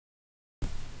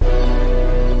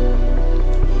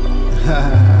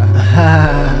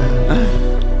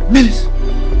Menace.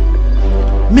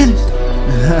 Menace.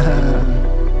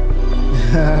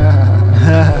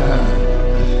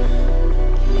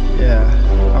 Yeah,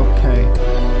 okay.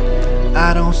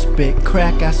 I don't spit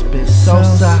crack, I spit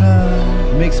salsa.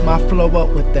 Mix my flow up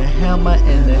with the hammer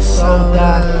and the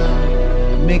soda.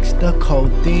 Mix the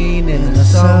codeine and the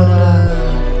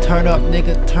soda. Turn up,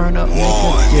 nigga, just turn up.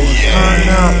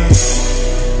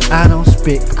 I don't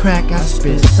spit crack, I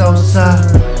spit salsa.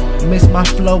 Mix my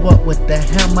flow up with the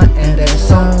hammer and the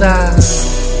soda.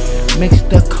 Mix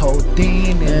the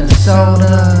codeine and the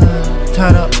soda.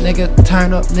 Turn up, nigga,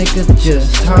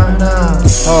 just turn up.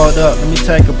 Hold up, let me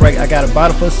take a break. I got a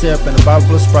bottle full of syrup and a bottle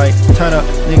full of Sprite. Turn up,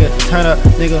 nigga,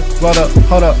 roll up,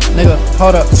 hold up, nigga,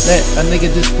 hold up. Let a nigga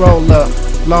just roll up.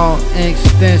 Long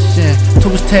extension, too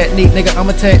much technique, nigga, I'm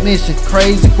a technician.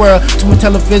 Crazy world, too much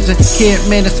television. Kid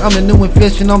Menace, I'm the new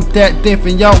invention, I'm that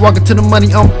different. Y'all walking to the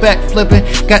money, I'm back flipping.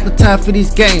 Got the time for these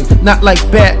games, not like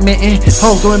badminton.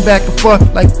 Hoes going back and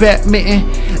forth like badminton.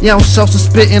 Yeah, I'm so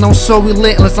spitting, I'm so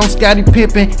relentless. I'm Scottie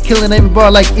Pippen, killing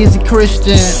everybody like Easy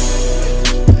Christian.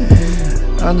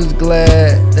 I'm just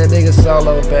glad that nigga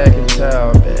Solo back in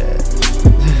town, man.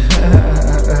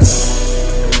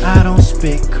 I don't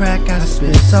spit crack, I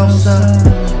spit salsa.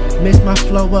 Mix my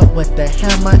flow up with the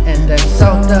hammer and the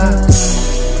soda.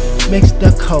 Mix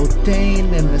the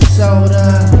codeine and the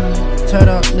soda. Turn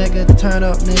up, nigga,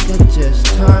 just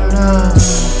turn up.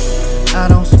 I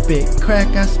don't spit crack,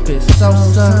 I spit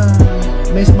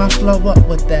salsa. Mix my flow up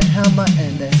with the hammer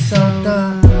and the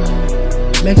soda.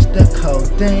 Mix the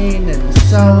codeine and the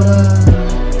soda.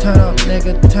 Turn up,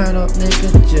 nigga,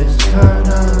 just turn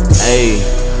up. Hey.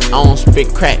 I don't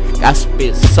spit crack, I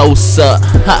spit Sosa.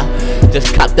 Ha,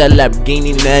 just cop that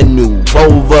Lamborghini, that new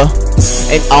Rover.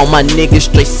 And all my niggas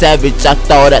straight savage, I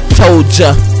thought I told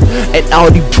ya. And all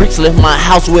these bricks left my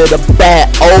house with a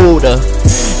bad odor.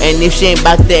 And if she ain't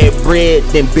about that bread,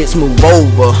 then bitch move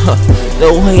over.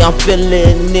 The way I'm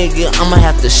feeling, nigga, I'ma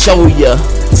have to show ya.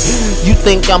 You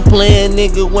think I'm playing,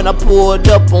 nigga, when I pulled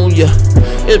up on ya?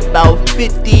 It's about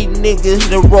 50 niggas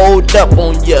that rolled up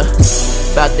on ya.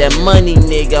 About that money,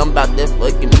 nigga, I'm about that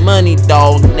fucking money,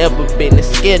 dog. Never been a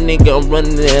scared nigga, I'm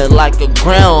running there like a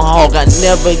groundhog. I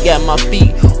never got my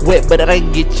feet wet, but I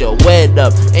get your wet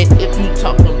up. And if you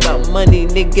talking about money,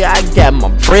 nigga, I got my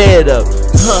bread up.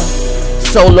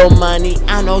 Solo money,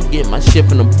 I don't get my shit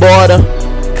from the border.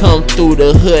 Come through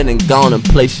the hood and gone and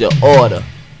place your order.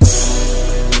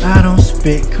 I don't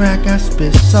spit crack, I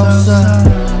spit salsa.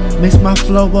 Mix my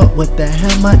flow up with the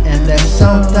hammer and that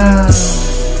soda.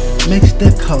 Mix the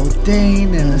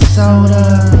codeine and the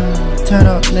soda. Turn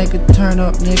up, nigga,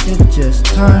 just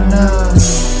turn up.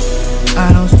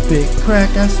 I don't spit crack,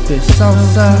 I spit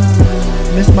salsa.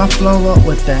 Mix my flow up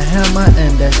with the hammer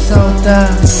and that soda.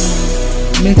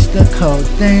 Mix the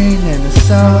codeine and the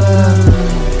soda.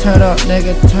 Turn up,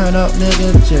 nigga,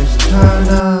 just turn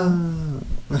up.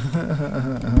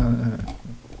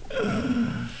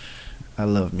 I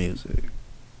love music.